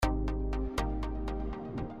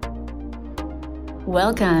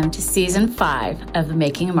Welcome to Season 5 of the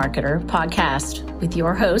Making a Marketer podcast with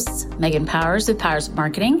your hosts, Megan Powers with Powers of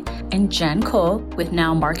Marketing and Jen Cole with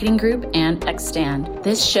Now Marketing Group and Xstand.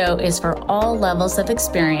 This show is for all levels of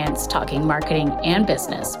experience talking marketing and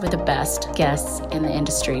business with the best guests in the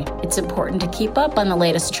industry. It's important to keep up on the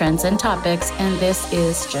latest trends and topics, and this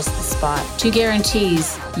is just the spot. 2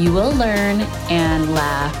 guarantees: you will learn and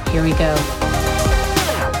laugh. Here we go.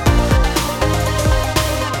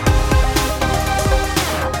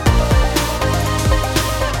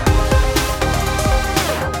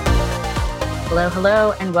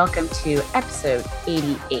 Hello, and welcome to episode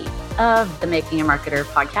 88 of the Making a Marketer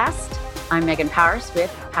podcast. I'm Megan Powers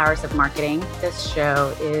with Powers of Marketing. This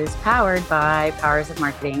show is powered by Powers of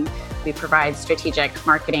Marketing. We provide strategic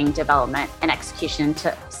marketing development and execution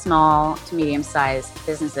to small to medium-sized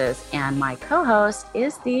businesses. And my co-host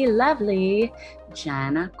is the lovely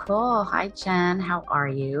Jen Cole. Hi, Jen. How are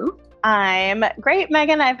you? I'm great,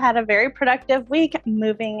 Megan. I've had a very productive week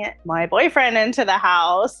moving my boyfriend into the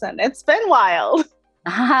house, and it's been wild.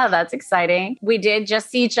 That's exciting. We did just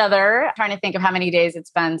see each other. I'm trying to think of how many days it's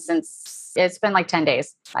been since. It's been like 10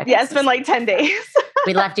 days. Yeah, it's been like 10 days.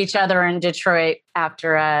 We left each other in Detroit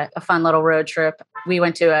after a fun little road trip. We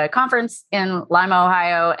went to a conference in Lima,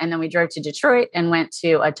 Ohio, and then we drove to Detroit and went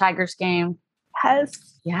to a Tigers game. Yes.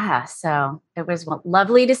 Yeah, so it was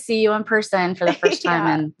lovely to see you in person for the first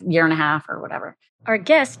time in a year and a half or whatever. Our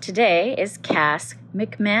guest today is Cass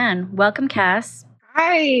McMahon. Welcome, Cass.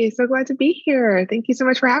 Hi, so glad to be here. Thank you so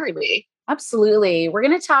much for having me. Absolutely. We're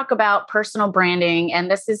going to talk about personal branding, and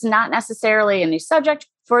this is not necessarily a new subject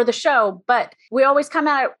for the show, but we always come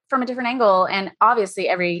at it from a different angle. And obviously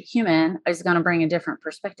every human is going to bring a different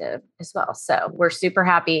perspective as well. So we're super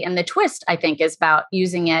happy. And the twist, I think, is about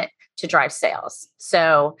using it to drive sales.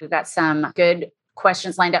 So we've got some good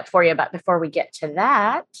questions lined up for you. But before we get to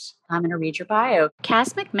that, I'm going to read your bio.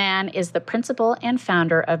 Cass McMahon is the principal and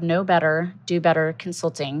founder of Know Better, Do Better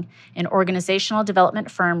Consulting, an organizational development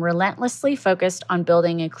firm relentlessly focused on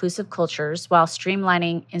building inclusive cultures while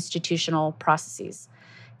streamlining institutional processes.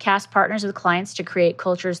 Cass partners with clients to create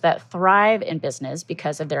cultures that thrive in business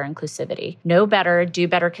because of their inclusivity. Know Better, Do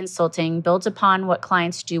Better Consulting builds upon what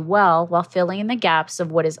clients do well while filling in the gaps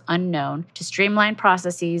of what is unknown to streamline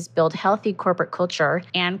processes, build healthy corporate culture,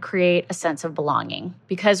 and create a sense of belonging.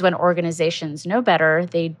 Because when organizations know better,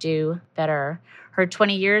 they do better. Her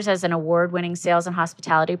 20 years as an award-winning sales and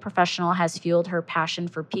hospitality professional has fueled her passion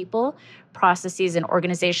for people, processes, and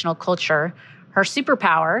organizational culture. Her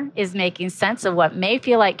superpower is making sense of what may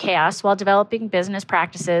feel like chaos while developing business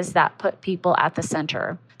practices that put people at the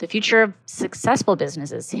center. The future of successful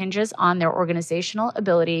businesses hinges on their organizational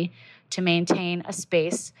ability to maintain a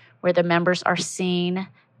space where the members are seen,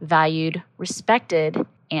 valued, respected,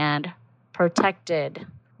 and protected.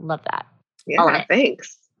 Love that. Yeah,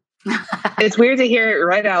 thanks. It's weird to hear it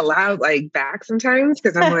right out loud, like back sometimes,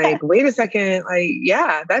 because I'm like, wait a second, like,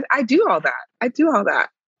 yeah, that I do all that.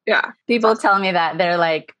 Yeah. People tell me that they're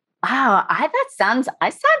like, wow, I sound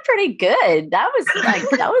pretty good. That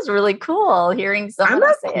was really cool hearing someone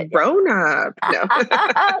say it. I'm a grown up. No.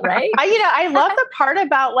 Right? I love the part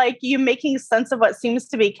about like you making sense of what seems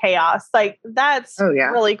to be chaos. Like that's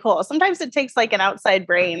really cool. Sometimes it takes like an outside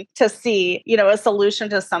brain to see, a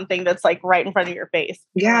solution to something that's like right in front of your face.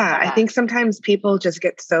 Yeah. I think sometimes people just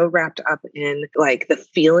get so wrapped up in like the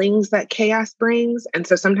feelings that chaos brings. And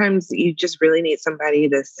so sometimes you just really need somebody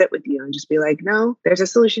to sit with you and just be like, no, there's a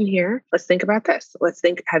solution here. Let's think about this. Let's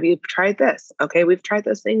think, have you tried this? Okay, we've tried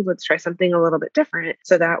those things. Let's try something a little bit different.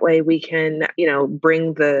 So that way we can,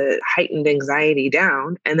 bring the heightened anxiety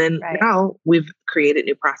down. And then now we've created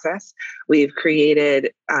new process. We've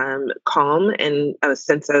created calm and a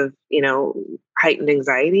sense of, heightened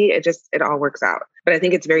anxiety. It all works out. But I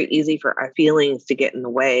think it's very easy for our feelings to get in the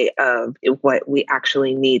way of what we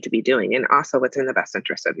actually need to be doing and also what's in the best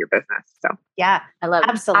interest of your business. So yeah, I love it.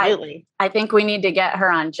 Absolutely. I think we need to get her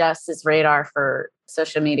on Jess's radar for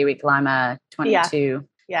Social Media Week Lima 22.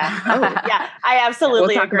 Yeah. Yeah. I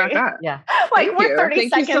absolutely we'll talk agree. about that. Yeah. Like we're 30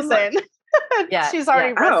 seconds in. Yeah. She's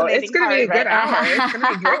already resonating. It's going to be a good hour. It's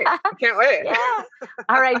going to be great. I can't wait. Yeah.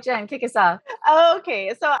 All right, Jen, kick us off.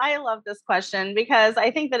 Okay. So I love this question because I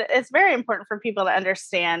think that it's very important for people to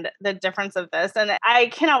understand the difference of this. And I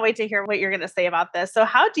cannot wait to hear what you're going to say about this. So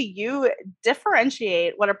how do you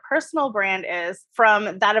differentiate what a personal brand is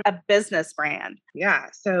from that of a business brand? Yeah.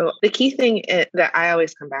 So the key thing that I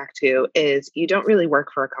always come back to is you don't really work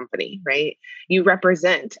for a company, right? You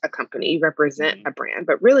represent a company, you represent a brand,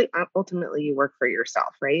 but really ultimately you work for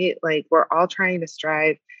yourself, right? Like we're all trying to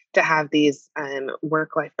strive to have these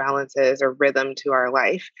work-life balances or rhythm to our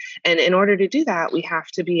life. And in order to do that, we have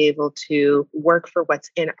to be able to work for what's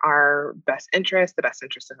in our best interest, the best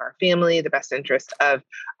interest of our family, the best interest of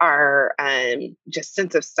our just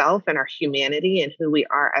sense of self and our humanity and who we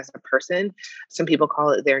are as a person. Some people call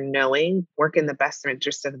it their knowing, work in the best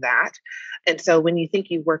interest of that. And so when you think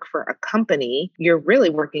you work for a company, you're really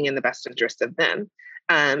working in the best interest of them.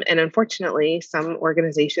 And unfortunately, some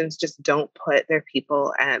organizations just don't put their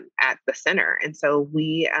people at the center. And so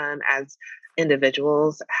we, as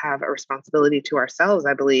individuals, have a responsibility to ourselves,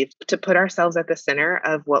 I believe, to put ourselves at the center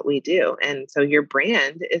of what we do. And so your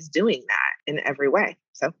brand is doing that in every way.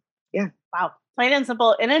 So, yeah. Wow. Plain and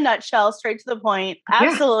simple, in a nutshell, straight to the point. Yeah.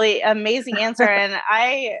 Absolutely amazing answer. And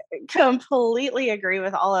I completely agree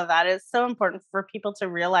with all of that. It's so important for people to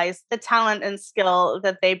realize the talent and skill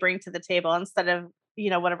that they bring to the table instead of,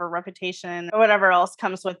 whatever reputation or whatever else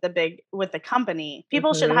comes with the company.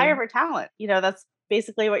 People should hire for talent. That's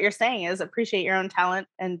basically what you're saying is appreciate your own talent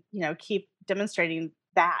and, keep demonstrating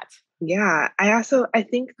that. Yeah. I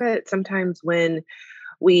think that sometimes when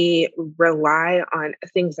we rely on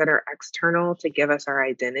things that are external to give us our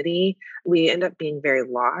identity, we end up being very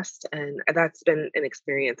lost. And that's been an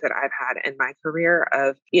experience that I've had in my career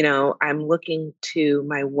of, I'm looking to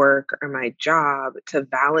my work or my job to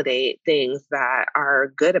validate things that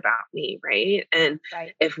are good about me, right? And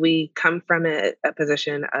if we come from a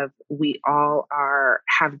position of we all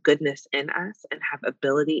have goodness in us and have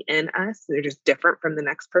ability in us, they're just different from the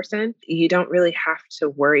next person, you don't really have to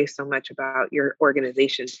worry so much about your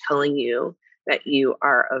organization telling you that you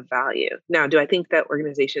are of value. Now, do I think that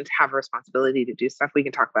organizations have a responsibility to do stuff? We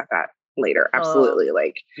can talk about that later.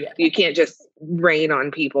 Absolutely. You can't just rain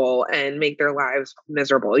on people and make their lives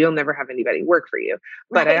miserable. You'll never have anybody work for you.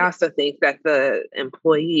 But I also think that the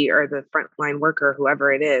employee or the frontline worker,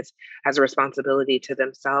 whoever it is, has a responsibility to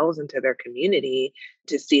themselves and to their community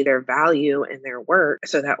to see their value in their work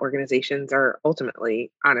so that organizations are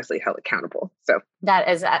ultimately, honestly, held accountable. So that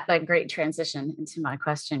is a great transition into my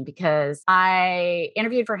question, because I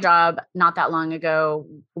interviewed for a job not that long ago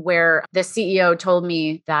where the CEO told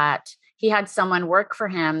me that he had someone work for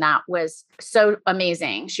him that was so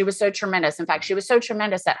amazing. She was so tremendous. In fact, she was so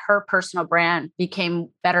tremendous that her personal brand became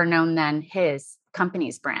better known than his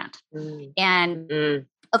company's brand. And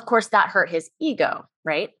of course, that hurt his ego,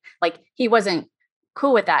 right? Like he wasn't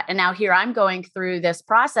cool with that. And now here I'm going through this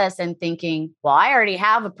process and thinking, well, I already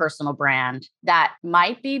have a personal brand that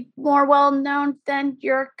might be more well-known than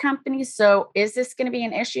your company. So is this going to be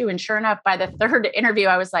an issue? And sure enough, by the third interview,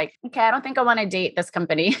 I was like, okay, I don't think I want to date this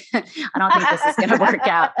company. I don't think this is going to work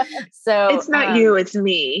out. So it's not you, it's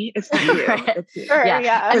me. It's not you. Right. It's you. Sure,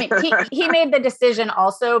 yeah. I mean, he made the decision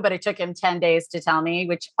also, but it took him 10 days to tell me,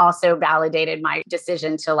 which also validated my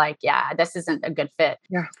decision to this isn't a good fit.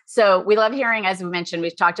 Yeah. So we love hearing, as we mentioned,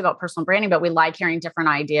 we've talked about personal branding, but we like hearing different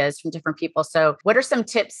ideas from different people. So what are some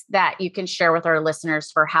tips that you can share with our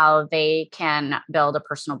listeners for how they can build a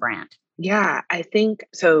personal brand? Yeah, I think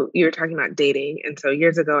so. You were talking about dating. And so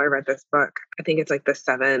years ago, I read this book. I think it's like The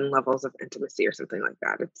 7 Levels of Intimacy or something like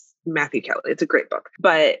that. It's Matthew Kelly. It's a great book.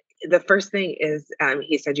 But the first thing is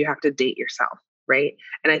he said you have to date yourself. Right.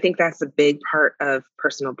 And I think that's a big part of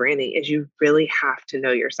personal branding is you really have to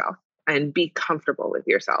know yourself and be comfortable with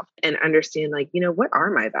yourself and understand, what are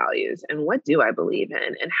my values and what do I believe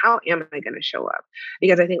in and how am I going to show up?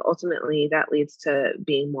 Because I think ultimately that leads to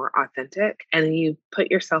being more authentic, and you put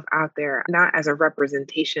yourself out there, not as a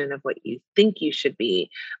representation of what you think you should be,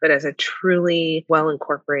 but as a truly well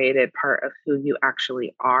incorporated part of who you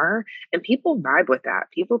actually are. And people vibe with that.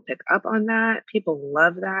 People pick up on that. People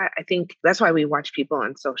love that. I think that's why we watch people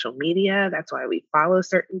on social media. That's why we follow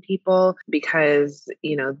certain people, because,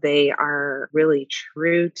 they are really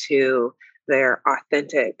true to their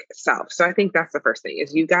authentic self. So I think that's the first thing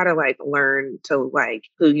is you got to learn to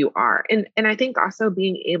who you are. And I think also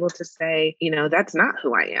being able to say, that's not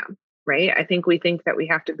who I am. Right. I think we think that we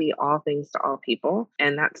have to be all things to all people.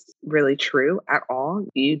 And that's really true at all.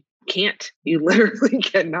 You literally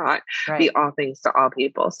cannot be all things to all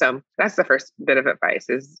people. So that's the first bit of advice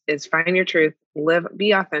is find your truth,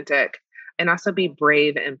 be authentic, and also be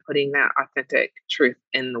brave in putting that authentic truth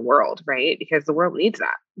in the world, right? Because the world needs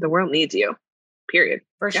that. The world needs you, period.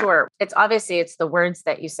 For sure. It's the words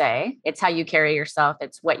that you say. It's how you carry yourself.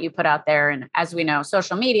 It's what you put out there. And as we know,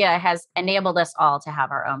 social media has enabled us all to have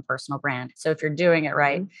our own personal brand. So if you're doing it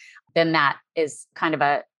right, then that is kind of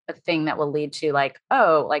a thing that will lead to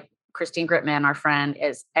Christine Gritman, our friend,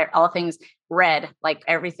 is all things red, like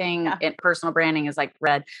everything in personal branding is like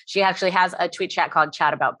red. She actually has a tweet chat called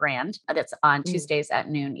Chat About Brand that's on Tuesdays at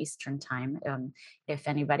noon Eastern time. If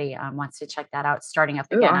anybody wants to check that out, starting up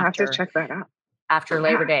again I'll have to check that out. After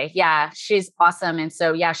Labor Day. Yeah, she's awesome. And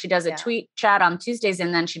so, she does a tweet chat on Tuesdays,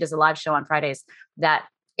 and then she does a live show on Fridays that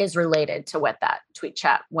is related to what that tweet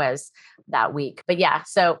chat was that week. But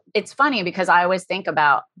so it's funny because I always think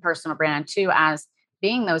about personal brand too as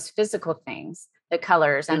being those physical things, the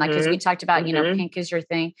colors, and like, because we talked about, pink is your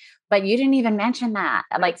thing, but you didn't even mention that.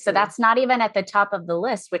 Like, so that's not even at the top of the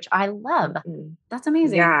list, which I love. That's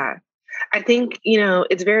amazing. Yeah. I think,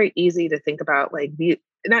 it's very easy to think about like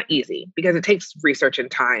not easy because it takes research and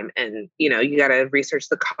time, and, you got to research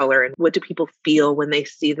the color and what do people feel when they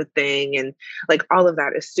see the thing. And like, all of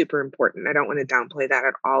that is super important. I don't want to downplay that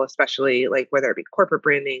at all, especially like whether it be corporate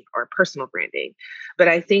branding or personal branding. But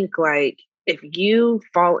I think like, if you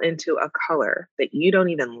fall into a color that you don't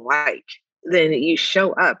even like, then you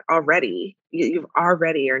show up already. You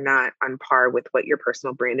already are not on par with what your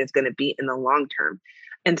personal brand is going to be in the long term.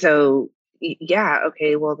 And so,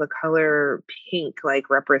 okay, well, the color pink like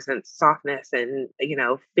represents softness and,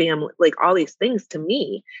 family, like all these things to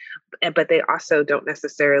me, but they also don't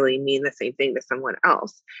necessarily mean the same thing to someone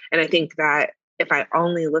else. And I think that if I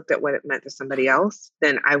only looked at what it meant to somebody else,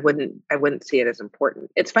 then I wouldn't see it as important.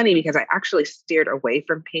 It's funny because I actually steered away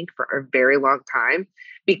from pink for a very long time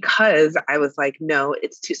because I was like, no,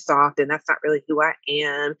 it's too soft and that's not really who I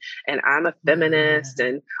am. And I'm a feminist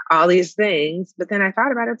and all these things. But then I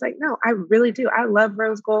thought about it. It's like, no, I really do. I love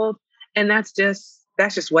rose gold. And that's just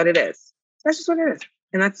what it is. That's just what it is.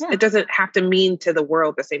 And it doesn't have to mean to the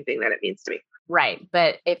world the same thing that it means to me. Right.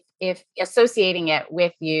 But if associating it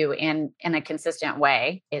with you in a consistent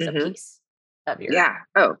way is a piece of your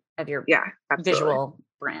visual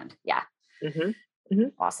brand. Yeah.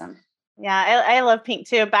 Awesome. Yeah, I love pink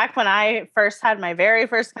too. Back when I first had my very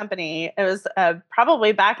first company, it was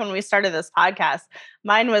probably back when we started this podcast.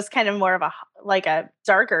 Mine was kind of more of a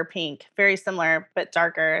darker pink, very similar, but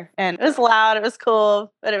darker. And it was loud. It was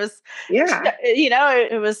cool, but it was,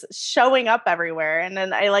 it was showing up everywhere. And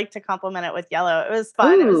then I like to complement it with yellow. It was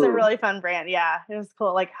fun. Ooh. It was a really fun brand. Yeah, it was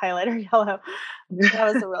cool. Like highlighter yellow.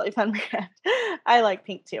 That was a really fun brand. I like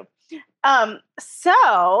pink too.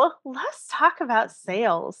 So let's talk about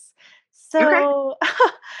sales. So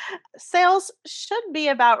sales should be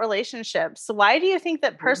about relationships. Why do you think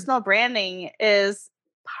that personal branding is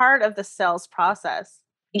part of the sales process?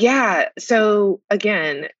 Yeah. So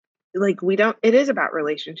again, like it is about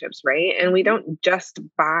relationships, right? And we don't just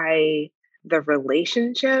buy the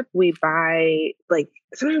relationship. We buy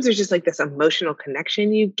sometimes there's just like this emotional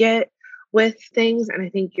connection you get with things. And I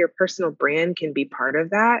think your personal brand can be part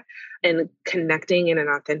of that and connecting in an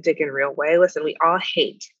authentic and real way. Listen, we all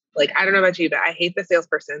hate, I don't know about you, but I hate the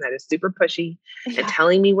salesperson that is super pushy and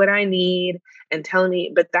telling me what I need and telling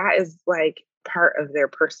me, but that is part of their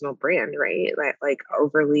personal brand, right? Like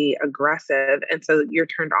overly aggressive. And so you're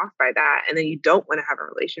turned off by that. And then you don't want to have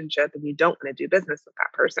a relationship and you don't want to do business with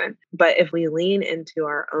that person. But if we lean into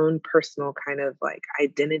our own personal kind of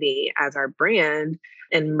identity as our brand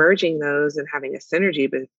and merging those and having a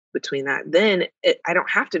synergy between that, then I don't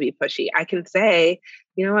have to be pushy. I can say,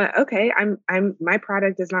 you know what? Okay, my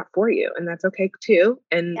product is not for you, and that's okay too.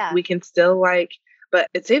 And we can still but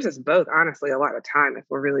it saves us both, honestly, a lot of time if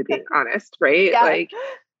we're really being honest, right?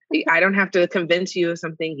 Yeah. I don't have to convince you of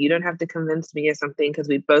something. You don't have to convince me of something because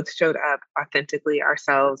we both showed up authentically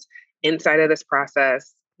ourselves inside of this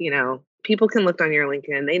process. People can look on your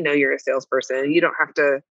LinkedIn. They know you're a salesperson. You don't have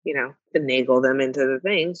to, finagle them into the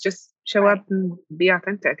things. Just show up and be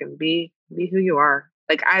authentic and be who you are.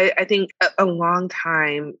 I think a long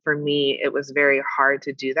time for me, it was very hard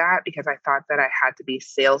to do that because I thought that I had to be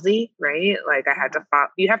salesy, right? I had to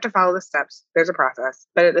you have to follow the steps. There's a process.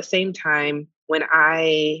 But at the same time, when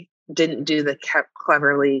I didn't do the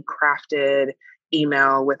cleverly crafted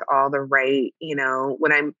email with all the right,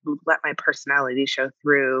 when I let my personality show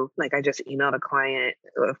through, I just emailed a client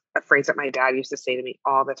a phrase that my dad used to say to me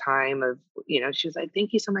all the time of, she was like,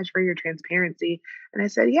 thank you so much for your transparency. And I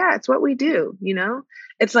said, yeah, it's what we do.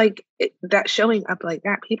 It's that showing up like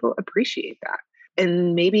that, people appreciate that.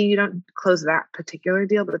 And maybe you don't close that particular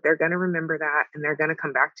deal, but they're going to remember that and they're going to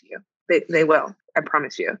come back to you. They will. I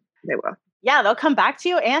promise you, they will. Yeah, they'll come back to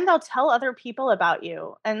you and they'll tell other people about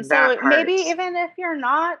you. And so maybe even if you're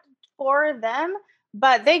not for them,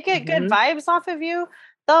 but they get good vibes off of you,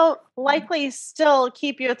 they'll likely still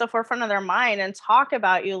keep you at the forefront of their mind and talk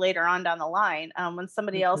about you later on down the line when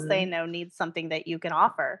somebody else they know needs something that you can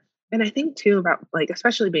offer. And I think too about like,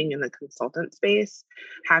 especially being in the consultant space,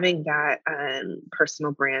 having that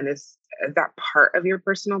personal brand is that part of your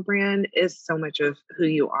personal brand is so much of who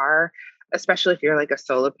you are, especially if you're like a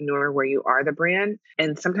solopreneur where you are the brand.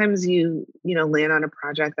 And sometimes you land on a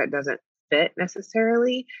project that doesn't fit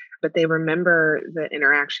necessarily, but they remember the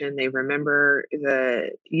interaction. They remember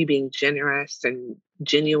the you being generous and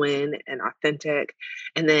genuine and authentic.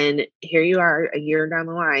 And then here you are a year down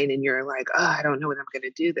the line and you're like, oh, I don't know what I'm going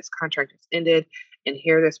to do. This contract has ended. And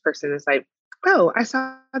here this person is like, oh, I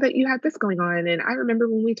saw that you had this going on. And I remember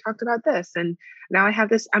when we talked about this. And now I have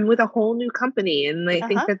this, I'm with a whole new company. And they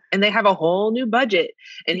think that, and they have a whole new budget.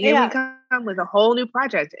 And here we come with a whole new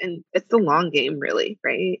project. And it's the long game, really,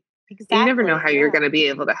 right? Exactly. You never know how you're going to be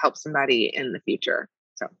able to help somebody in the future.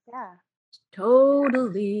 So, yeah.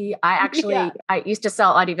 Totally. I used to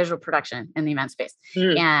sell audiovisual production in the event space.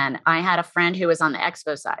 And I had a friend who was on the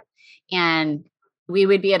expo side, and we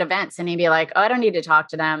would be at events and he'd be like, oh, I don't need to talk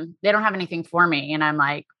to them. They don't have anything for me. And I'm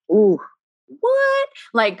like, ooh, what?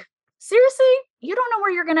 Like, seriously? You don't know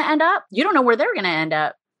where you're going to end up. You don't know where they're going to end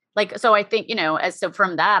up. Like, so I think, so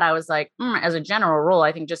from that, I was like, as a general rule,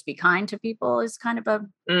 I think just be kind to people is kind of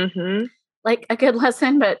like a good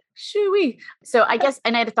lesson, but shoo-wee. So I guess,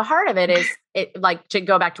 and at the heart of it is like to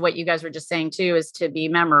go back to what you guys were just saying too, is to be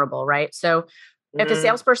memorable, right? So if a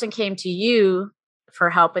salesperson came to you for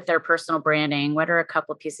help with their personal branding, what are a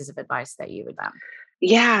couple of pieces of advice that you would them?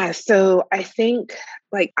 Yeah. So I think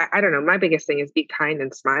like, I don't know, my biggest thing is be kind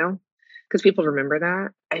and smile. Because people remember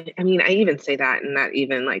that. I mean, I even say that, and that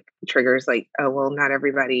even like triggers like, oh, well, not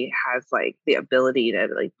everybody has like the ability to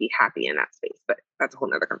like be happy in that space, but that's a whole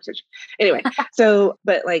nother conversation. Anyway, so,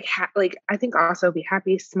 but like, I think also be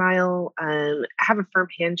happy, smile, have a firm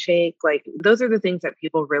handshake. Like those are the things that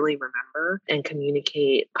people really remember and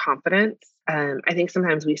communicate confidence. I think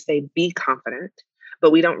sometimes we say be confident,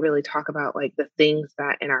 but we don't really talk about like the things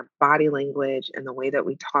that in our body language and the way that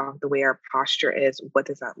we talk, the way our posture is, what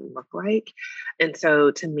does that look like? And so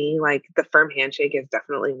to me, like the firm handshake is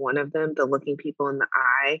definitely one of them, the looking people in the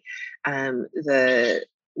eye,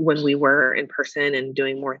 when we were in person and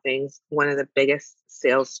doing more things, one of the biggest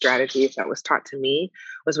sales strategies that was taught to me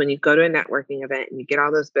was when you go to a networking event and you get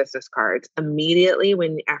all those business cards, immediately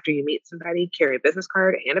after you meet somebody, carry a business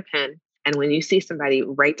card and a pen. And when you see somebody,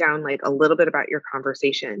 write down like a little bit about your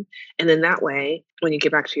conversation. And then that way, when you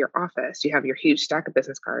get back to your office, you have your huge stack of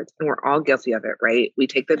business cards, and we're all guilty of it, right? We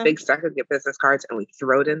take the big stack of business cards and we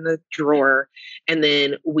throw it in the drawer. And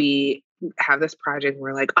then we have this project and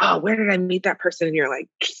we're like, oh, where did I meet that person? And you're like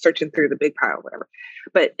searching through the big pile, whatever.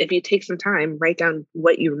 But if you take some time, write down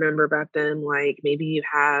what you remember about them. Like maybe you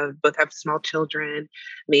both have small children,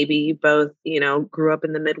 maybe you both, grew up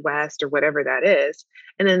in the Midwest or whatever that is.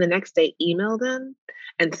 And then the next day, email them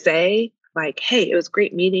and say like, hey, it was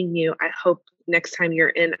great meeting you. I hope next time you're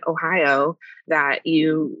in Ohio that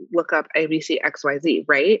you look up ABC XYZ,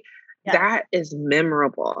 right? Yeah. That is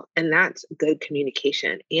memorable, and that's good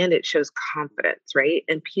communication, and it shows confidence, right?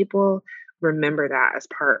 And people remember that as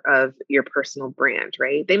part of your personal brand,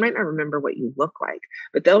 right? They might not remember what you look like,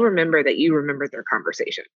 but they'll remember that you remembered their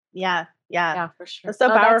conversation. Yeah, for sure. That's so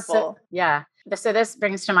powerful. So this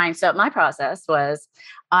brings to mind. So my process was,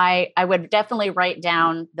 I would definitely write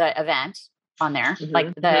down the event on there,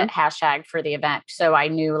 like the hashtag for the event. So I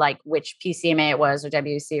knew like which PCMA it was or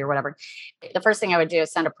WC or whatever. The first thing I would do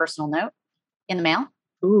is send a personal note in the mail.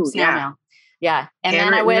 Ooh, snail mail. Yeah. And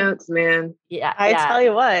handwritten then I would, notes, man. Yeah. I tell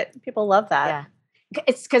you what, people love that. Yeah.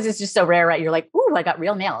 It's because it's just so rare, right? You're like, ooh, I got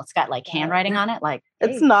real mail. It's got like handwriting on it. Like,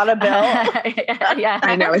 hey. It's not a bill. Yeah.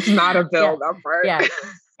 I know it's not a bill. That part. Yeah.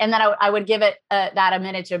 And then I would give it that a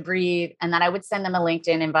minute to breathe. And then I would send them a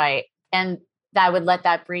LinkedIn invite, and I would let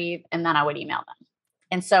that breathe. And then I would email them.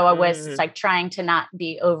 And so I was like trying to not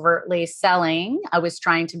be overtly selling. I was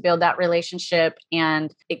trying to build that relationship,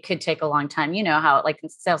 and it could take a long time. You know how like in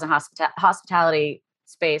sales and hospitality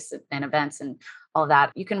space and events and all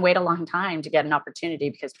that, you can wait a long time to get an opportunity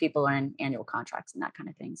because people are in annual contracts and that kind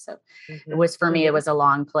of thing. So it was, for me, it was a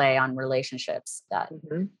long play on relationships that,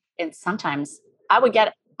 and sometimes I would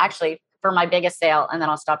get actually for my biggest sale, and then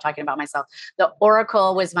I'll stop talking about myself. The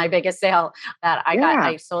Oracle was my biggest sale that I got.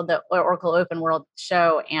 I sold the Oracle Open World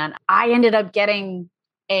show, and I ended up getting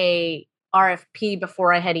a RFP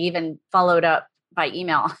before I had even followed up by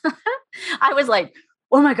email. I was like,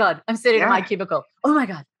 oh my God, I'm sitting in my cubicle. Oh my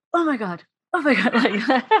God. Oh my God. Oh my God. Like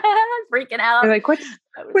freaking out. You're like,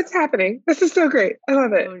 what's happening? This is so great. I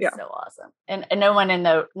love it. It was so awesome. And no one in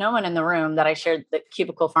the room that I shared the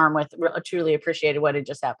cubicle farm with truly appreciated what had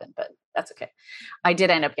just happened. But that's okay. I did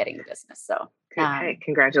end up getting the business. So Hey,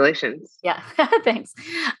 congratulations. yeah, thanks.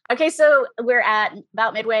 Okay. So we're at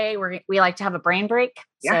about midway. We like to have a brain break.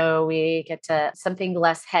 Yeah. So we get to something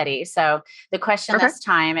less heady. So the question Okay. this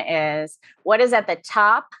time is, what is at the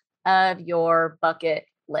top of your bucket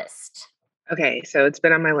list? Okay, so it's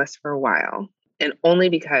been on my list for a while, and only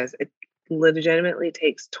because it legitimately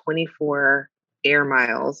takes 24 air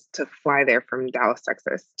miles to fly there from Dallas,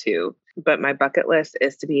 Texas to. But my bucket list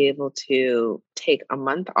is to be able to take a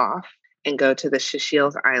month off and go to the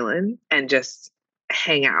Seychelles Island and just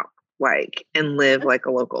hang out, like, and live like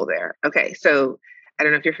a local there. Okay, so I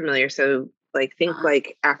don't know if you're familiar. So, like, think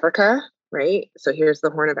like Africa, right? So here's the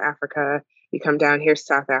Horn of Africa. You come down, here's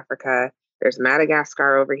South Africa. There's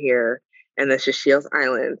Madagascar over here. And the Seychelles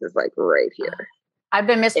Islands is like right here. I've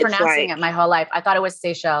been mispronouncing like- it my whole life. I thought it was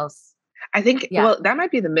Seychelles. I think, Yeah. well, that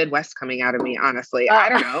might be the Midwest coming out of me, honestly. I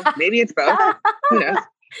don't know. Maybe it's both. Who knows?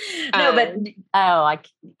 No, but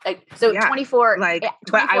so yeah, 24 like, but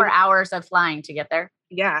 24 hours of flying to get there.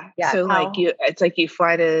 Yeah. Yeah. So like it's like you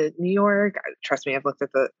fly to New York. Trust me, I've looked at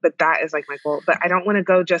but that is like my goal. But I don't want to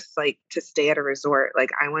go just like to stay at a resort.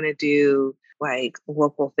 Like I want to do like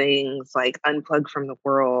local things, like unplug from the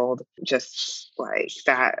world. Just like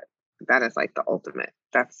that. That is like the ultimate.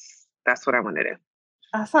 That's what I want to do.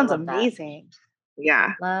 That sounds love that. amazing.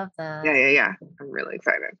 Yeah. Love that. Yeah. I'm really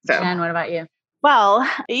excited. So Jen, what about you? Well,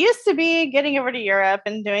 it used to be getting over to Europe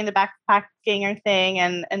and doing the backpacking thing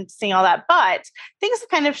and seeing all that. But things have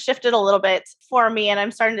kind of shifted a little bit for me. And I'm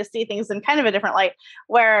starting to see things in kind of a different light,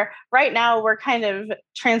 where right now we're kind of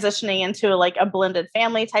transitioning into like a blended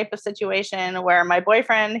family type of situation where my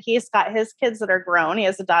boyfriend, he's got his kids that are grown. He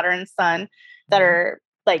has a daughter and son that are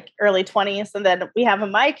like early 20s. And then we have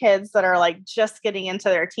my kids that are like just getting into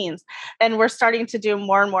their teens. And we're starting to do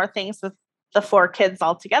more and more things with the 4 kids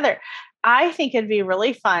all together. I think it'd be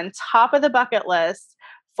really fun, top of the bucket list,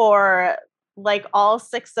 for like all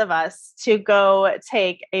 6 of us to go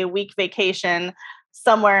take a week vacation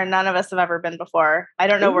somewhere none of us have ever been before. I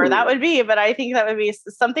don't know where that would be, but I think that would be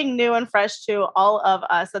something new and fresh to all of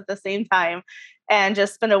us at the same time, and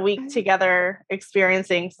just spend a week together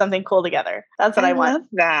experiencing something cool together. That's what I want. Love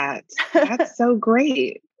that. That's so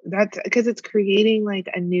great. That's because it's creating like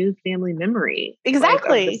a new family memory.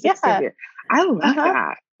 Exactly. Like, of the 6 of you. I love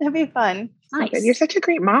that. It'd be fun. Nice. You're such a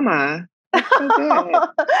great mama. That's so good.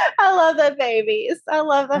 I love the babies. I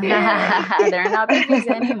love the family. They're not babies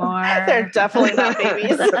anymore. They're definitely not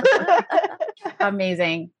babies.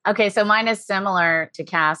 Amazing. Okay, so mine is similar to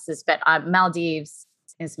Cass's, but Maldives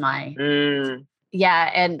is my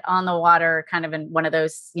yeah, and on the water, kind of in one of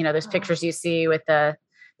those, those pictures you see with the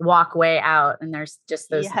walkway out, and there's just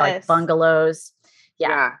those like bungalows.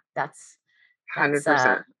 Yeah. That's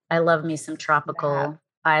 100%. I love me some tropical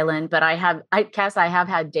island, but Cass, I have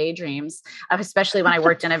had daydreams, especially when I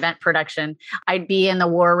worked in event production. I'd be in the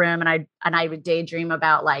war room and I would daydream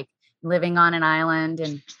about like living on an island,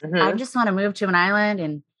 and I just want to move to an island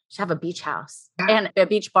and just have a beach house and a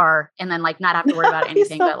beach bar, and then like not have to worry about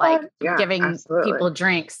anything but like giving people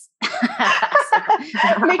drinks.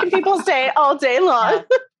 Making people stay all day long.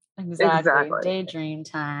 Exactly. Daydream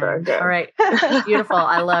time. All right. Beautiful.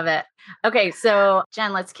 I love it. Okay. So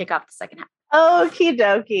Jen, let's kick off the second half. Okie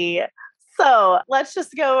dokie. So let's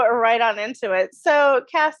just go right on into it. So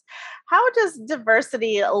Cass, how does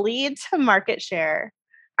diversity lead to market share?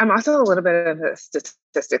 I'm also a little bit of a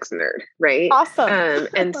statistics nerd, right? Awesome.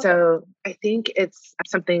 And so I think it's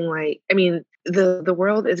something like, the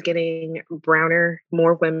world is getting browner,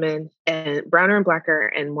 more women, and browner and blacker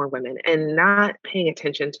and more women, and not paying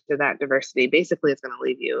attention to that diversity basically is going to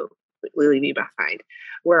leave you behind.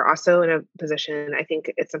 We're also in a position, I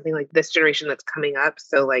think it's something like this generation that's coming up.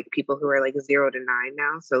 So like people who are like 0 to 9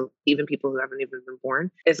 now. So even people who haven't even been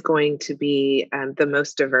born is going to be the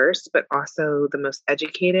most diverse, but also the most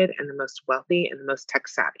educated and the most wealthy and the most tech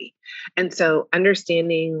savvy. And so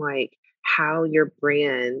understanding like how your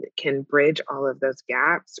brand can bridge all of those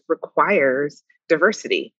gaps requires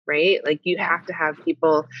diversity, right? Like you have to have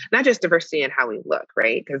people, not just diversity in how we look,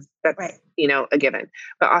 right? Because that's, a given,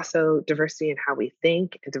 but also diversity in how we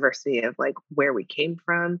think and diversity of like where we came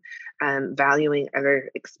from, valuing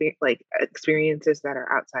other experiences that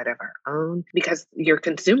are outside of our own, because your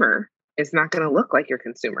consumer is not going to look like your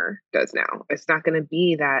consumer does now. It's not going to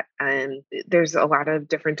be that. And there's a lot of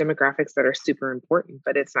different demographics that are super important,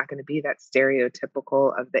 but it's not going to be that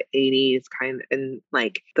stereotypical of the 80s kind, and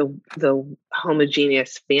like the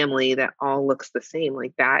homogeneous family that all looks the same.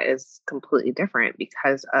 Like that is completely different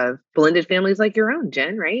because of blended families like your own,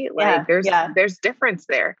 Jen, right? Like there's difference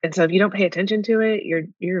there. And so if you don't pay attention to it,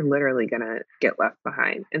 you're literally going to get left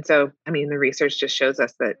behind. And so, I mean, the research just shows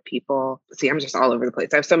us that people see, I'm just all over the place.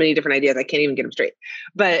 I have so many different ideas. I can't even get them straight.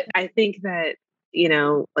 But I think that,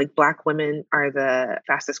 like Black women are the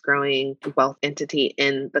fastest growing wealth entity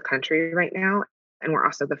in the country right now. And we're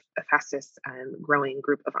also the fastest growing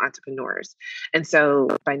group of entrepreneurs. And so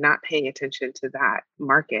by not paying attention to that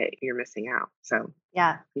market, you're missing out. So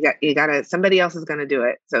yeah, you gotta, somebody else is going to do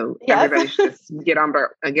it. So everybody should just get on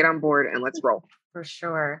board and let's roll. For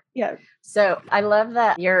sure. Yeah. So I love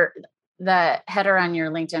that the header on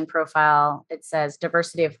your LinkedIn profile, it says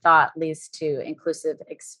diversity of thought leads to inclusive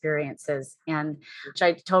experiences, and which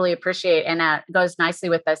I totally appreciate. And that goes nicely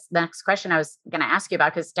with this next question I was going to ask you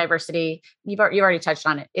about, because diversity, you've already touched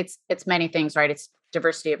on it. It's many things, right? It's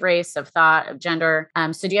diversity of race, of thought, of gender.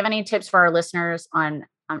 So do you have any tips for our listeners on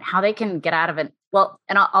how they can get out of it? Well,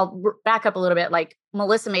 and I'll back up a little bit, like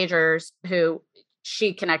Melissa Majors, who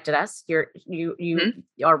she connected us. You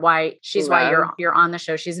are why she's why you're on the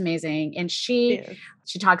show. She's amazing. And she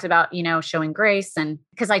talks about, showing grace. And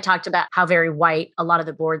because I talked about how very white a lot of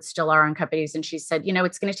the boards still are on companies. And she said,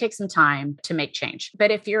 it's going to take some time to make change.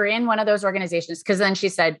 But if you're in one of those organizations, because then she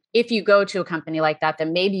said, if you go to a company like that,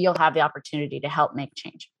 then maybe you'll have the opportunity to help make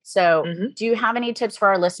change. So do you have any tips for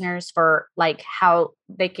our listeners for like how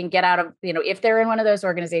they can get out of, if they're in one of those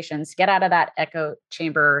organizations, get out of that echo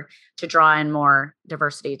chamber to draw in more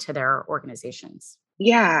diversity to their organizations?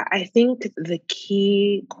 Yeah, I think the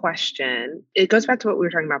key question, it goes back to what we were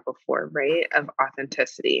talking about before, right? Of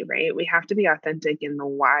authenticity, right? We have to be authentic in the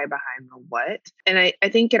why behind the what. And I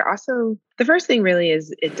think it also, the first thing really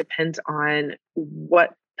is it depends on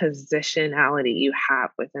what positionality you have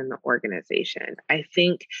within the organization. I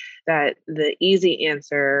think that the easy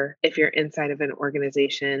answer, if you're inside of an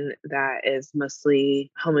organization that is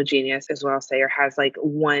mostly homogeneous as well, say, or has like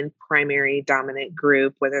one primary dominant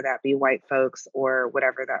group, whether that be white folks or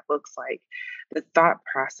whatever that looks like, the thought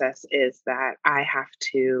process is that I have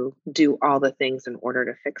to do all the things in order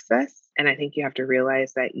to fix this. And I think you have to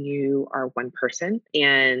realize that you are one person,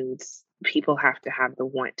 and people have to have the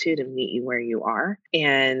want to meet you where you are,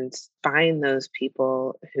 and find those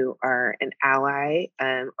people who are an ally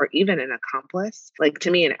or even an accomplice. Like,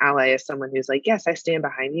 to me, an ally is someone who's like, yes, I stand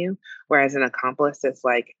behind you. Whereas an accomplice is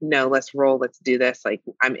like, no, let's roll. Let's do this. Like,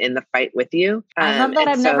 I'm in the fight with you. I love that.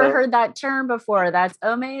 I've never heard that term before. That's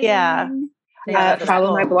amazing. Yeah.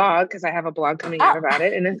 Follow my blog, because I have a blog coming out about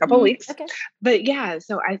it in a couple weeks. Okay. But yeah,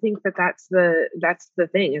 so I think that that's the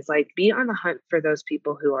thing, is like, be on the hunt for those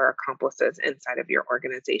people who are accomplices inside of your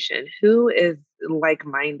organization, who is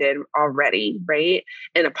like-minded already, right?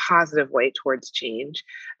 In a positive way towards change,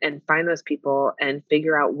 and find those people and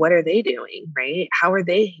figure out, what are they doing, right? How are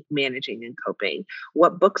they managing and coping?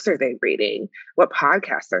 What books are they reading? What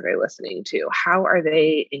podcasts are they listening to? How are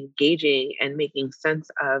they engaging and making sense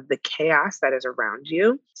of the chaos that is around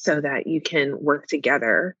you, so that you can work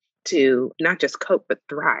together to not just cope, but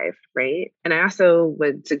thrive, right? And I also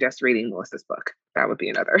would suggest reading Melissa's book. That would be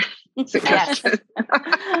another suggestion.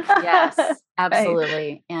 Yes,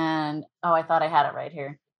 absolutely. And I thought I had it right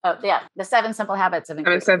here. Oh, yeah. The 7 Simple Habits of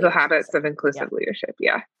Inclusive Leadership. Habits of Inclusive Leadership.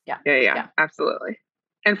 Yeah. Absolutely.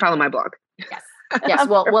 And follow my blog. Yes.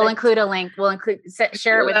 We'll include a link.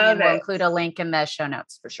 Share it with me, and we'll include a link in the show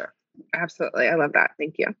notes for sure. Absolutely. I love that.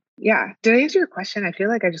 Thank you. Yeah. Did I answer your question? I feel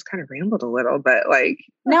like I just kind of rambled a little, but like.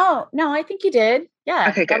 No, I think you did. Yeah.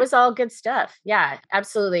 Okay, good. That was all good stuff. Yeah,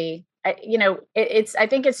 absolutely. I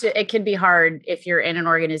think it can be hard if you're in an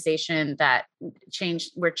organization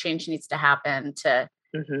where change needs to happen to,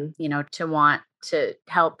 to want to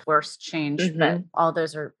help force change. But all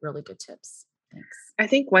those are really good tips. Thanks. I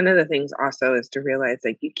think one of the things also is to realize,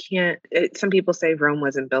 like, you can't, some people say Rome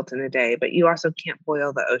wasn't built in a day, but you also can't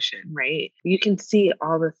boil the ocean, right? You can see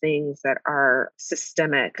all the things that are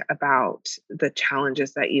systemic about the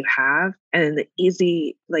challenges that you have. And the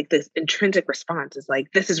easy, like, this intrinsic response is like,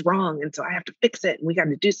 this is wrong, and so I have to fix it, and we got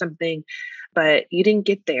to do something. But you didn't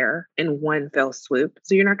get there in one fell swoop.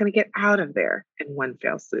 So you're not going to get out of there in one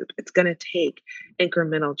fell swoop. It's going to take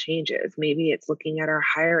incremental changes. Maybe it's looking at our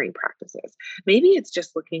hiring practices. Maybe it's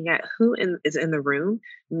just looking at who is in the room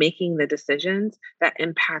making the decisions that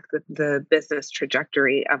impact the business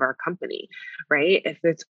trajectory of our company, right? If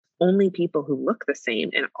it's only people who look the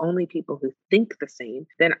same and only people who think the same,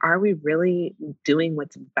 then are we really doing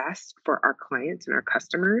what's best for our clients and our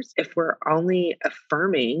customers? If we're only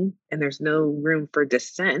affirming and there's no room for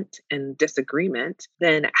dissent and disagreement,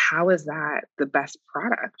 then how is that the best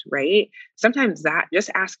product, right? Sometimes that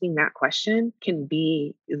just asking that question can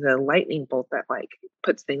be the lightning bolt that like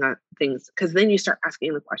puts things, because then you start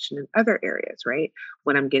asking the question in other areas, right?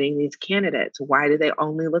 When I'm getting these candidates, why do they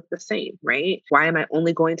only look the same, right? Why am I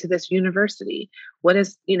only going to this university? What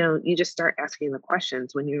is, you just start asking the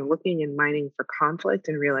questions when you're looking and mining for conflict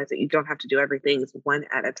and realize that you don't have to do everything one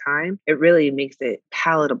at a time. It really makes it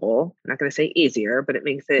palatable. I'm not going to say easier, but it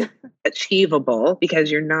makes it achievable because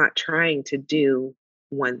you're not trying to do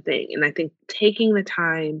one thing. And I think taking the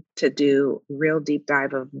time to do real deep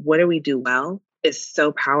dive of what do we do well is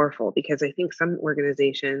so powerful, because I think some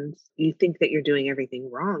organizations, you think that you're doing everything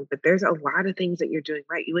wrong, but there's a lot of things that you're doing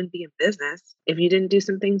right. You wouldn't be in business if you didn't do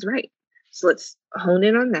some things right. So let's hone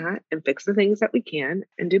in on that and fix the things that we can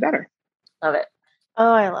and do better. Love it.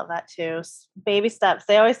 Oh, I love that too. Baby steps.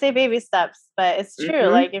 They always say baby steps, but it's true.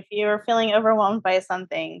 Mhm. Like if you're feeling overwhelmed by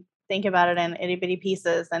something, think about it in itty bitty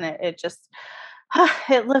pieces, and it just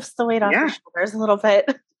it lifts the weight off your Yeah. shoulders a little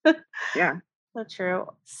bit. Yeah. So true.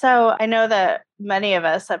 So I know that many of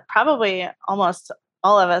us have, probably almost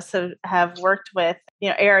all of us have worked with,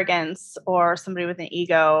 arrogance or somebody with an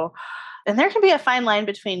ego. And there can be a fine line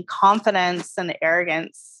between confidence and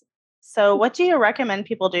arrogance. So what do you recommend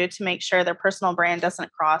people do to make sure their personal brand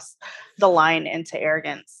doesn't cross the line into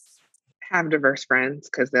arrogance? Have diverse friends,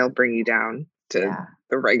 because they'll bring you down to Yeah.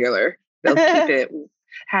 the regular. They'll keep it.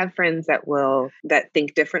 Have friends that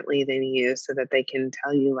think differently than you, so that they can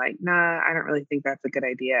tell you like, nah, I don't really think that's a good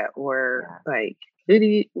idea. Or like, who do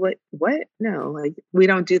you, what? No, like we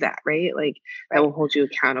don't do that, right? Like that will hold you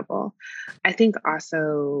accountable. I think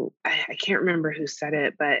also, I can't remember who said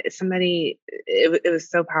it, but it was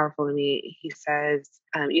so powerful to me. He says,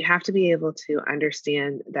 you have to be able to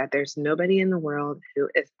understand that there's nobody in the world who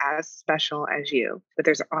is as special as you, but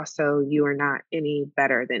there's also, you are not any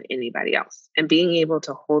better than anybody else. And being able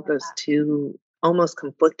to hold those two almost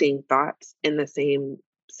conflicting thoughts in the same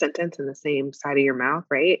sentence, in the same side of your mouth,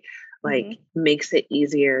 right? Like makes it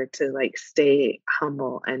easier to like stay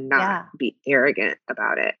humble and not be arrogant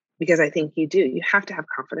about it. Because I think you have to have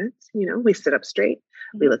confidence. We sit up straight,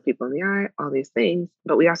 we look people in the eye, all these things,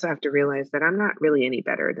 but we also have to realize that I'm not really any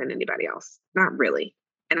better than anybody else. Not really.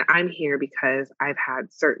 And I'm here because I've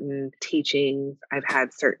had certain teachings, I've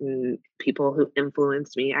had certain people who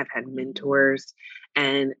influenced me, I've had mentors,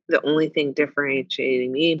 and the only thing differentiating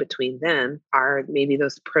me between them are maybe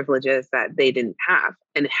those privileges that they didn't have.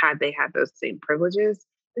 And had they had those same privileges,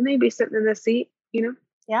 then they'd be sitting in the seat,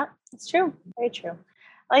 Yeah, it's true. Very true.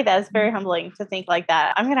 I like that. It's very humbling to think like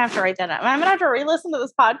that. I'm going to have to write that down. I'm going to have to re-listen to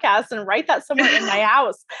this podcast and write that somewhere in my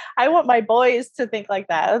house. I want my boys to think like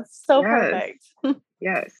that. It's so perfect.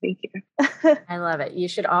 Yes, thank you. I love it. You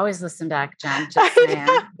should always listen back, Jen. Just saying.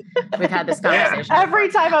 We've had this conversation every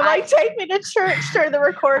time. I'm like, take me to church during the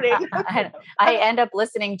recording. I end up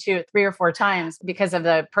listening to it 3 or 4 times because of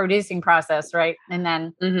the producing process, right? And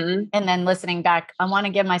then listening back. I want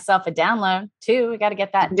to give myself a download too. We got to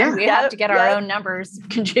get that. Yeah. We have to get our own numbers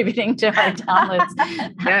contributing to our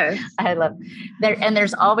downloads. Yes. I love there. And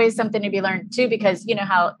there's always something to be learned too, because you know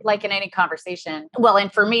how, like in any conversation, well,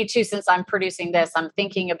 and for me too, since I'm producing this, I'm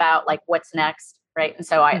thinking about like what's next. Right. And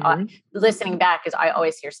so I listening back is I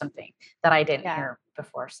always hear something that I didn't hear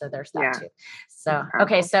before. So there's that too. So,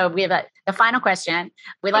 okay. So we have the final question.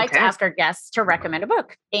 We like to ask our guests to recommend a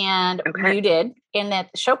book, and you did in that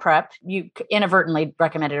show prep, you inadvertently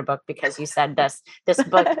recommended a book because you said this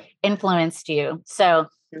book influenced you. So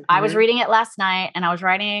I was reading it last night, and I was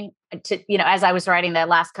writing as I was writing the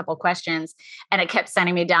last couple of questions, and it kept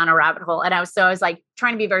sending me down a rabbit hole. And I was like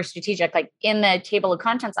trying to be very strategic. Like in the table of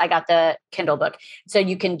contents, I got the Kindle book. So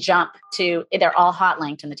you can jump to, they're all hot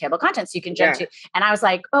linked in the table of contents. You can jump to, and I was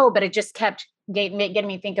like, but it just kept getting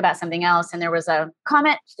me think about something else. And there was a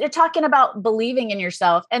comment talking about believing in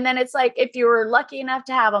yourself. And then it's like, if you were lucky enough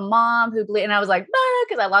to have a mom who believed, and I was like,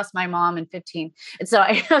 because I lost my mom in 15. And so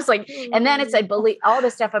I was like, and then it said, believe, all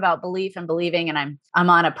this stuff about belief and believing. And I'm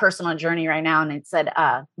on a personal journey right now. And it said,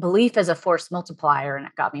 belief as a force multiplier. And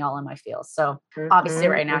it got me all in my feels. So obviously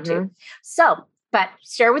right now too. So, but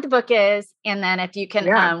share what the book is. And then if you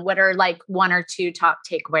can, what are like 1 or 2 top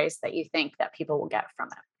takeaways that you think that people will get from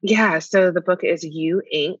it? Yeah. So the book is You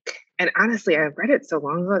Inc. And honestly, I read it so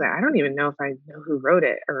long ago that I don't even know if I know who wrote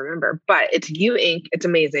it or remember, but it's You Inc. It's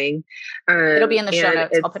amazing. It'll be in the show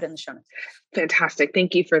notes. I'll put it in the show notes. Fantastic.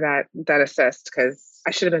 Thank you for that assist, because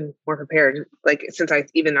I should have been more prepared, like since I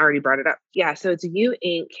even already brought it up. Yeah, so it's You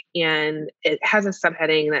Inc. and it has a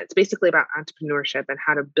subheading that's basically about entrepreneurship and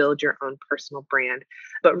how to build your own personal brand.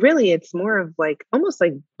 But really, it's more of like almost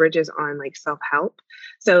like bridges on like self help.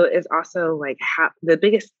 So it's also like how the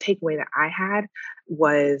biggest takeaway that I had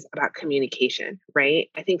was about communication, right?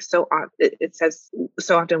 I think it says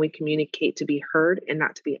so often we communicate to be heard and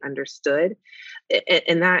not to be understood.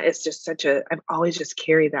 And that is just I've always just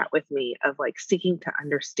carried that with me of like seeking to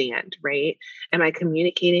understand, right? Am I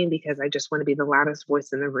communicating because I just want to be the loudest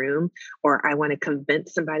voice in the room, or I want to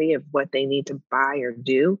convince somebody of what they need to buy or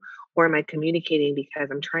do? Or am I communicating because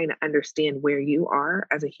I'm trying to understand where you are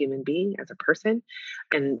as a human being, as a person,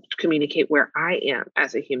 and communicate where I am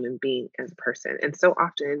as a human being, as a person? And so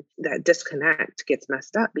often that disconnect gets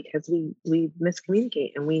messed up because we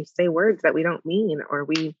miscommunicate and we say words that we don't mean, or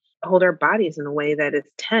we hold our bodies in a way that is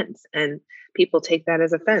tense, and people take that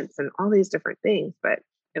as offense and all these different things. But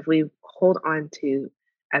if we hold on to,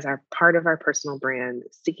 as our part of our personal brand,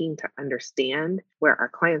 seeking to understand where our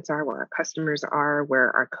clients are, where our customers are, where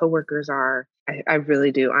our coworkers are, I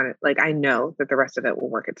really do on it. Like I know that the rest of it will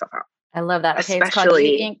work itself out. I love that. Okay, it's called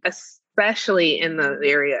You Inc. Especially in the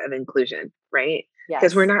area of inclusion, right? Because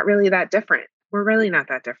Yes. we're not really that different. We're really not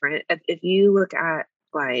that different. If you look at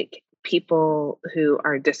like people who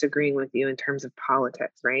are disagreeing with you in terms of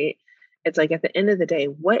politics, right? It's like at the end of the day,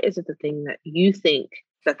 what is it the thing that you think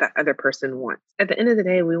that the other person wants? At the end of the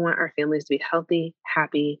day, we want our families to be healthy,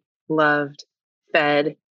 happy, loved,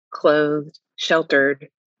 fed, clothed, sheltered.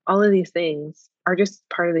 All of these things are just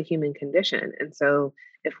part of the human condition. And so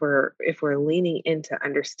if we're leaning into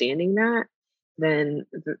understanding that, then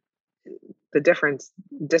the difference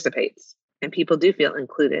dissipates and people do feel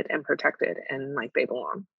included and protected and like they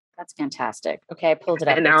belong. That's fantastic. Okay, I pulled it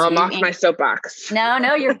up. And now It's I'm You off Inc. my soapbox.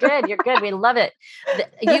 No, you're good. You're good. We love it.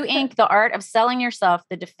 You Inc., The Art of Selling Yourself,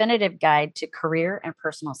 the definitive guide to career and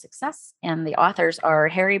personal success. And the authors are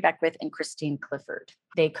Harry Beckwith and Christine Clifford.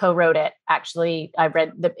 They co-wrote it. Actually, I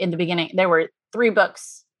read in the beginning, there were 3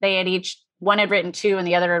 books. They had one had written 2 and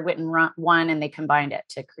the other had written 1, and they combined it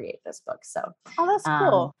to create this book. So, that's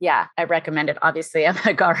cool. Yeah, I recommend it. Obviously, I'm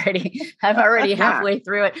already halfway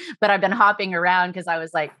through it, but I've been hopping around because I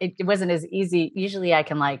was like, it wasn't as easy. Usually I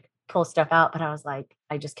can like pull stuff out, but I was like,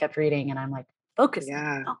 I just kept reading and I'm like, focus.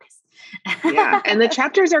 Yeah. And the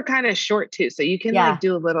chapters are kind of short too. So you can like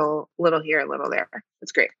do a little here, a little there.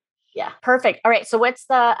 It's great. Yeah. Perfect. All right. So what's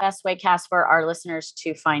the best way, Cass, for our listeners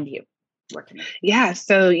to find you? Yeah.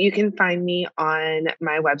 So you can find me on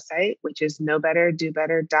my website, which is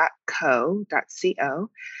knowbetterdobetter.co.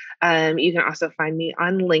 You can also find me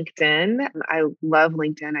on LinkedIn. I love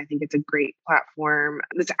LinkedIn. I think it's a great platform.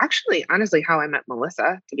 It's actually, honestly, how I met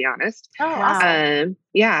Melissa, to be honest. Oh, awesome.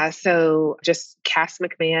 Yeah. So just Cass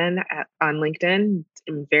McMahon on LinkedIn.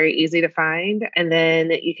 Very easy to find. And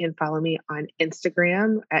then you can follow me on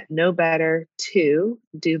Instagram at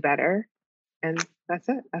knowbetter2dobetter. And that's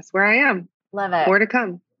it. That's where I am. Love it. More to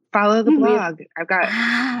come. Follow the blog. I've got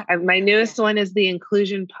my newest one is the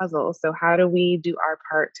inclusion puzzle. So how do we do our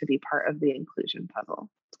part to be part of the inclusion puzzle?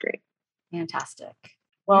 It's great. Fantastic.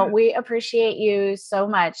 Well, we appreciate you so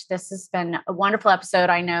much. This has been a wonderful episode.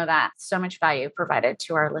 I know that so much value provided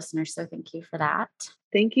to our listeners. So thank you for that.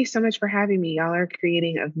 Thank you so much for having me. Y'all are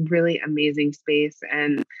creating a really amazing space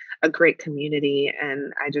and a great community.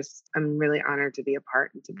 And I'm really honored to be a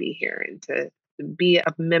part and to be here and to be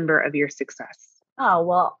a member of your success. Oh,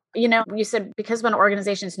 well, you said because when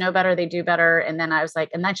organizations know better, they do better. And then I was like,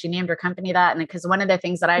 and then she named her company that. And because one of the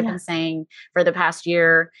things that I've been saying for the past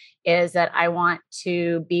year is that I want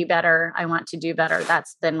to be better. I want to do better.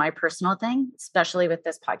 That's been my personal thing, especially with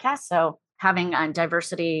this podcast. So having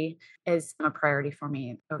diversity is a priority for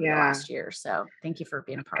me over the last year. So thank you for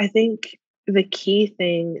being a part. I think the key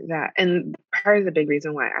thing and part of the big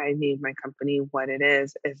reason why I named my company what it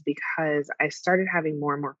is because I started having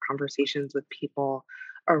more and more conversations with people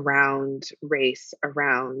around race,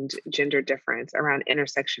 around gender difference, around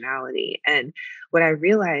intersectionality. And what I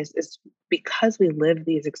realized is because we live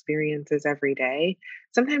these experiences every day,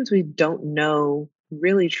 sometimes we don't know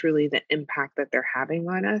really truly the impact that they're having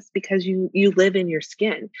on us because you live in your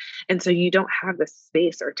skin. And so you don't have the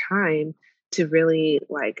space or time to really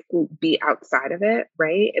like be outside of it,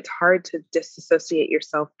 right? It's hard to disassociate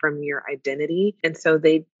yourself from your identity. And so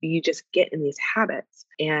you just get in these habits.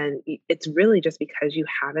 And it's really just because you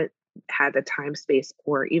haven't had the time, space,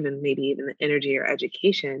 or maybe even the energy or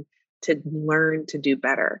education to learn to do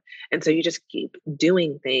better. And so you just keep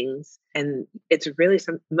doing things. And it's really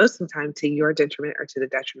most of the time to your detriment or to the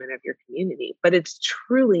detriment of your community. But it's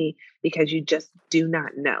truly because you just do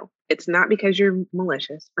not know. It's not because you're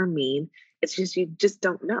malicious or mean. It's just, you just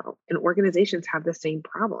don't know. And organizations have the same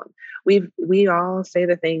problem. We all say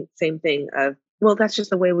the same thing of, well, that's just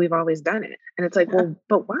the way we've always done it. And it's like, well,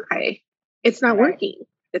 but why? It's not working.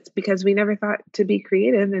 It's because we never thought to be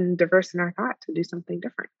creative and diverse in our thought to do something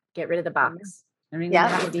different. Get rid of the box. I mean, Yeah,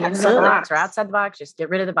 have to be in the box or outside the box. Just get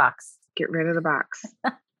rid of the box. Get rid of the box.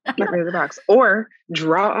 Get rid of the box. Or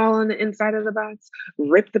draw all on the inside of the box,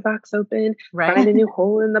 rip the box open, find a new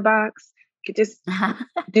hole in the box. You just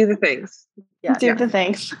do the things. Do the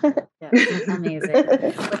things.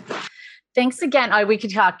 Amazing. Thanks again. We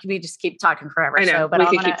just keep talking forever. I know, but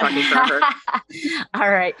we could keep talking forever. All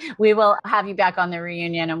right. We will have you back on the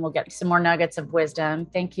reunion and we'll get some more nuggets of wisdom.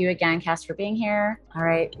 Thank you again, Cass, for being here. All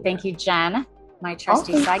right. Thank you, Jen, my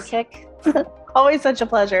trusty sidekick. Always such a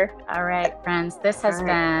pleasure. All right, friends. This has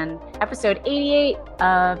been episode 88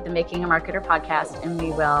 of the Making a Marketer podcast, and we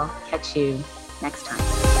will catch you next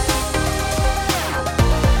time.